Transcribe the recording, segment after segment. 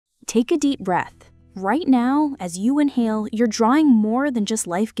Take a deep breath. Right now, as you inhale, you're drawing more than just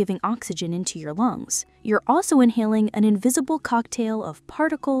life-giving oxygen into your lungs. You're also inhaling an invisible cocktail of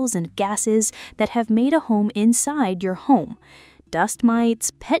particles and gases that have made a home inside your home. Dust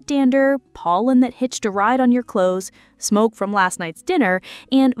mites, pet dander, pollen that hitched a ride on your clothes, smoke from last night's dinner,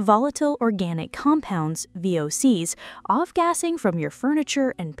 and volatile organic compounds, VOCs, off-gassing from your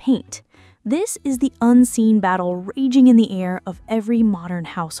furniture and paint. This is the unseen battle raging in the air of every modern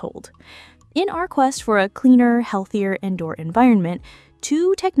household. In our quest for a cleaner, healthier indoor environment,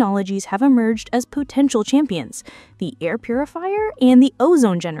 two technologies have emerged as potential champions: the air purifier and the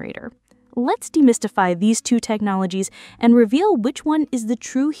ozone generator. Let's demystify these two technologies and reveal which one is the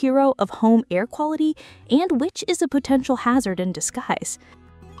true hero of home air quality and which is a potential hazard in disguise.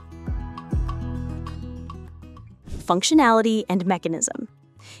 Functionality and mechanism.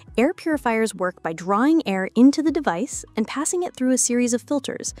 Air purifiers work by drawing air into the device and passing it through a series of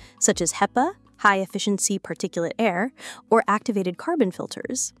filters, such as HEPA, high-efficiency particulate air, or activated carbon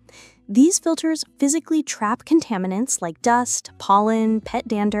filters. These filters physically trap contaminants like dust, pollen, pet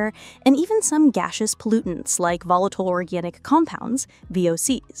dander, and even some gaseous pollutants like volatile organic compounds,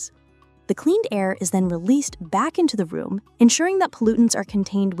 VOCs. The cleaned air is then released back into the room, ensuring that pollutants are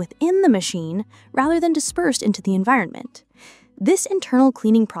contained within the machine rather than dispersed into the environment. This internal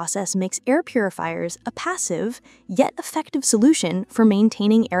cleaning process makes air purifiers a passive, yet effective solution for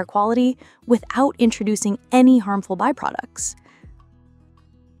maintaining air quality without introducing any harmful byproducts.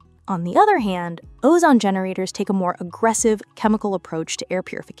 On the other hand, ozone generators take a more aggressive chemical approach to air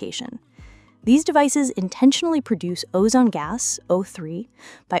purification. These devices intentionally produce ozone gas, O3,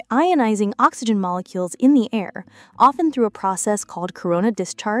 by ionizing oxygen molecules in the air, often through a process called corona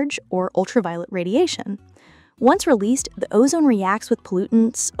discharge or ultraviolet radiation. Once released, the ozone reacts with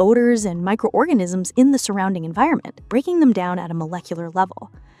pollutants, odors, and microorganisms in the surrounding environment, breaking them down at a molecular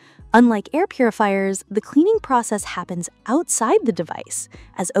level. Unlike air purifiers, the cleaning process happens outside the device,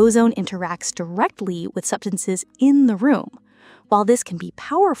 as ozone interacts directly with substances in the room. While this can be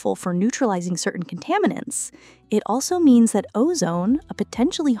powerful for neutralizing certain contaminants, it also means that ozone, a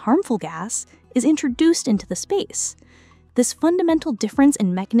potentially harmful gas, is introduced into the space. This fundamental difference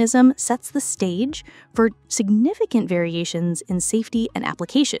in mechanism sets the stage for significant variations in safety and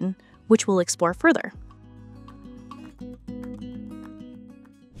application, which we'll explore further.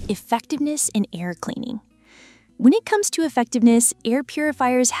 Effectiveness in air cleaning. When it comes to effectiveness, air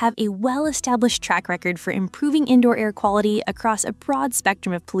purifiers have a well-established track record for improving indoor air quality across a broad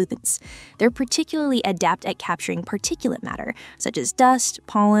spectrum of pollutants. They're particularly adept at capturing particulate matter, such as dust,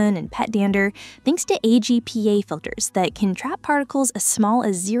 pollen, and pet dander, thanks to AGPA filters that can trap particles as small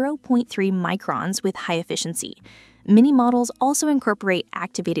as 0.3 microns with high efficiency. Many models also incorporate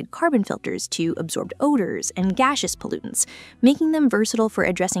activated carbon filters to absorb odors and gaseous pollutants, making them versatile for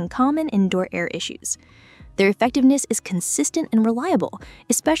addressing common indoor air issues. Their effectiveness is consistent and reliable,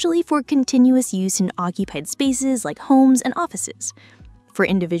 especially for continuous use in occupied spaces like homes and offices. For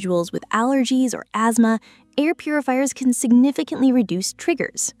individuals with allergies or asthma, air purifiers can significantly reduce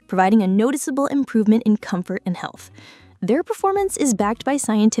triggers, providing a noticeable improvement in comfort and health. Their performance is backed by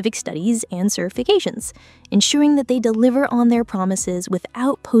scientific studies and certifications, ensuring that they deliver on their promises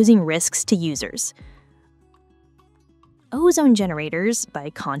without posing risks to users. Ozone generators, by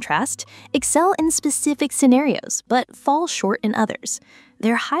contrast, excel in specific scenarios, but fall short in others.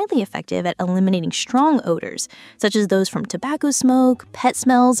 They're highly effective at eliminating strong odors, such as those from tobacco smoke, pet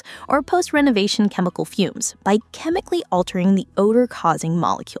smells, or post-renovation chemical fumes, by chemically altering the odor-causing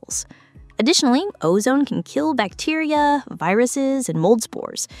molecules. Additionally, ozone can kill bacteria, viruses, and mold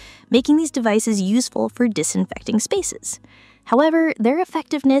spores, making these devices useful for disinfecting spaces. However, their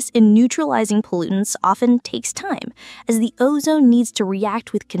effectiveness in neutralizing pollutants often takes time, as the ozone needs to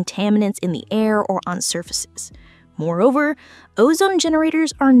react with contaminants in the air or on surfaces. Moreover, ozone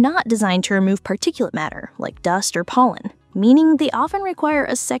generators are not designed to remove particulate matter, like dust or pollen, meaning they often require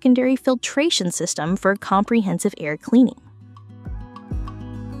a secondary filtration system for comprehensive air cleaning.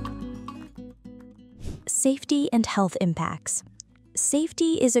 Safety and health impacts.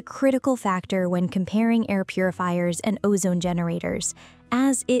 Safety is a critical factor when comparing air purifiers and ozone generators,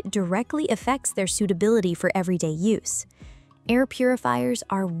 as it directly affects their suitability for everyday use. Air purifiers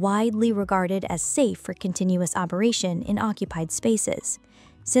are widely regarded as safe for continuous operation in occupied spaces.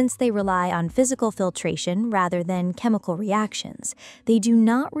 Since they rely on physical filtration rather than chemical reactions, they do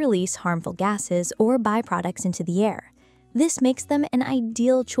not release harmful gases or byproducts into the air. This makes them an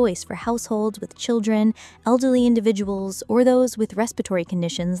ideal choice for households with children, elderly individuals, or those with respiratory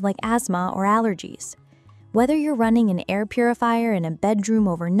conditions like asthma or allergies. Whether you're running an air purifier in a bedroom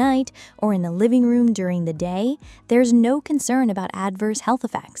overnight or in a living room during the day, there's no concern about adverse health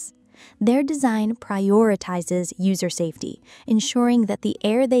effects. Their design prioritizes user safety, ensuring that the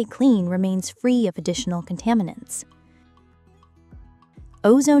air they clean remains free of additional contaminants.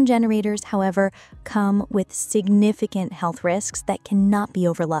 Ozone generators, however, come with significant health risks that cannot be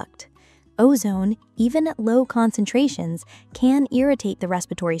overlooked. Ozone, even at low concentrations, can irritate the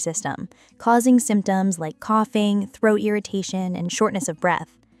respiratory system, causing symptoms like coughing, throat irritation, and shortness of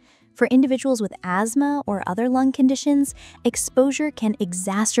breath. For individuals with asthma or other lung conditions, exposure can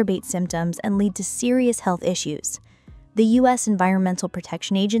exacerbate symptoms and lead to serious health issues. The U.S. Environmental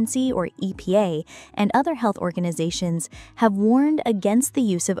Protection Agency, or EPA, and other health organizations have warned against the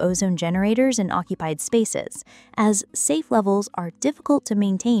use of ozone generators in occupied spaces, as safe levels are difficult to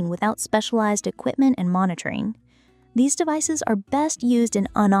maintain without specialized equipment and monitoring. These devices are best used in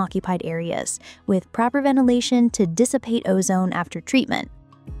unoccupied areas, with proper ventilation to dissipate ozone after treatment.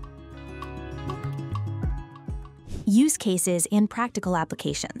 Use cases and practical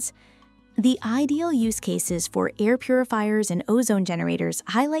applications. The ideal use cases for air purifiers and ozone generators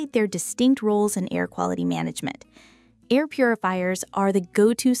highlight their distinct roles in air quality management. Air purifiers are the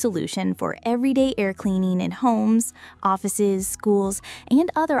go-to solution for everyday air cleaning in homes, offices, schools,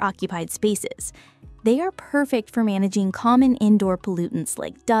 and other occupied spaces. They are perfect for managing common indoor pollutants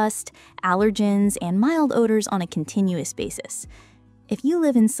like dust, allergens, and mild odors on a continuous basis. If you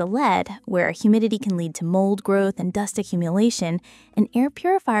live in Saled, where humidity can lead to mold growth and dust accumulation, an air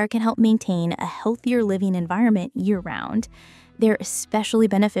purifier can help maintain a healthier living environment year-round. They're especially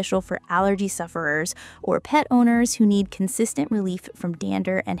beneficial for allergy sufferers or pet owners who need consistent relief from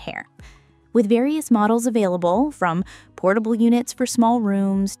dander and hair. With various models available, from portable units for small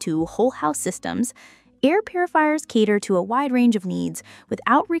rooms to whole house systems, air purifiers cater to a wide range of needs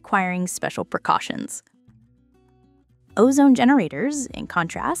without requiring special precautions. Ozone generators, in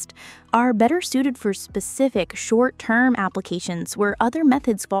contrast, are better suited for specific short-term applications where other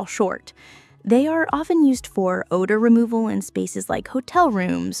methods fall short. They are often used for odor removal in spaces like hotel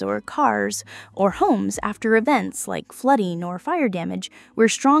rooms or cars, or homes after events like flooding or fire damage where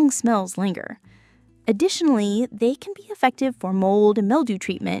strong smells linger. Additionally, they can be effective for mold and mildew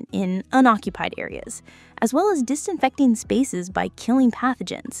treatment in unoccupied areas, as well as disinfecting spaces by killing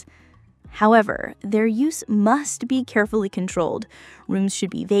pathogens. However, their use must be carefully controlled. Rooms should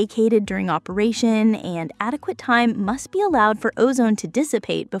be vacated during operation, and adequate time must be allowed for ozone to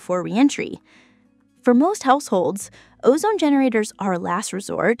dissipate before re-entry. For most households, ozone generators are a last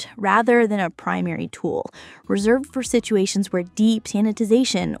resort rather than a primary tool, reserved for situations where deep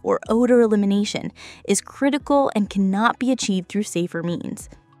sanitization or odor elimination is critical and cannot be achieved through safer means.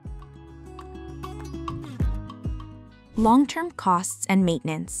 Long-term costs and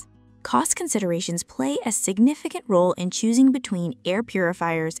maintenance. Cost considerations play a significant role in choosing between air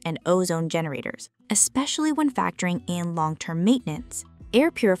purifiers and ozone generators, especially when factoring in long-term maintenance. Air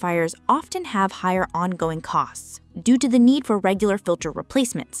purifiers often have higher ongoing costs due to the need for regular filter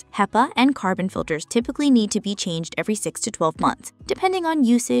replacements. HEPA and carbon filters typically need to be changed every 6 to 12 months, depending on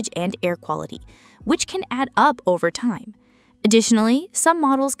usage and air quality, which can add up over time. Additionally, some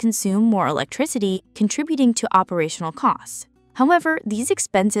models consume more electricity, contributing to operational costs. However, these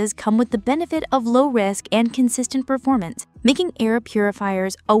expenses come with the benefit of low risk and consistent performance, making air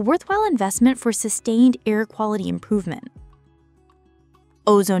purifiers a worthwhile investment for sustained air quality improvement.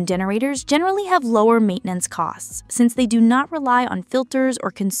 Ozone generators generally have lower maintenance costs since they do not rely on filters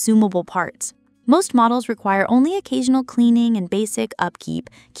or consumable parts. Most models require only occasional cleaning and basic upkeep,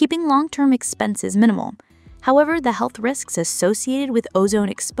 keeping long-term expenses minimal. However, the health risks associated with ozone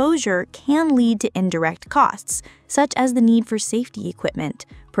exposure can lead to indirect costs, such as the need for safety equipment,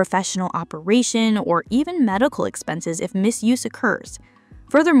 professional operation, or even medical expenses if misuse occurs.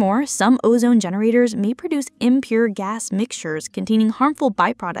 Furthermore, some ozone generators may produce impure gas mixtures containing harmful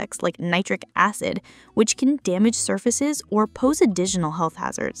byproducts like nitric acid, which can damage surfaces or pose additional health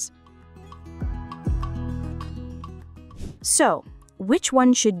hazards. So, which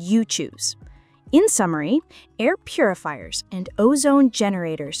one should you choose? In summary, air purifiers and ozone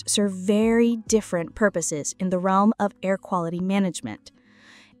generators serve very different purposes in the realm of air quality management.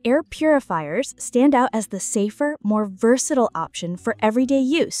 Air purifiers stand out as the safer, more versatile option for everyday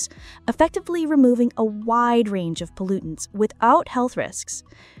use, effectively removing a wide range of pollutants without health risks.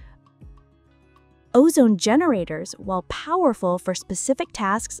 Ozone generators, while powerful for specific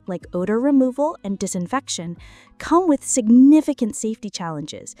tasks like odor removal and disinfection, come with significant safety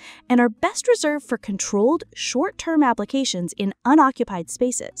challenges and are best reserved for controlled, short-term applications in unoccupied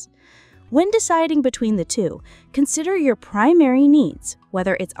spaces. When deciding between the two, consider your primary needs,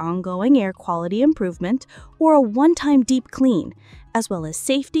 whether it's ongoing air quality improvement or a one-time deep clean, as well as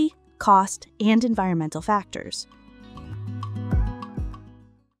safety, cost, and environmental factors.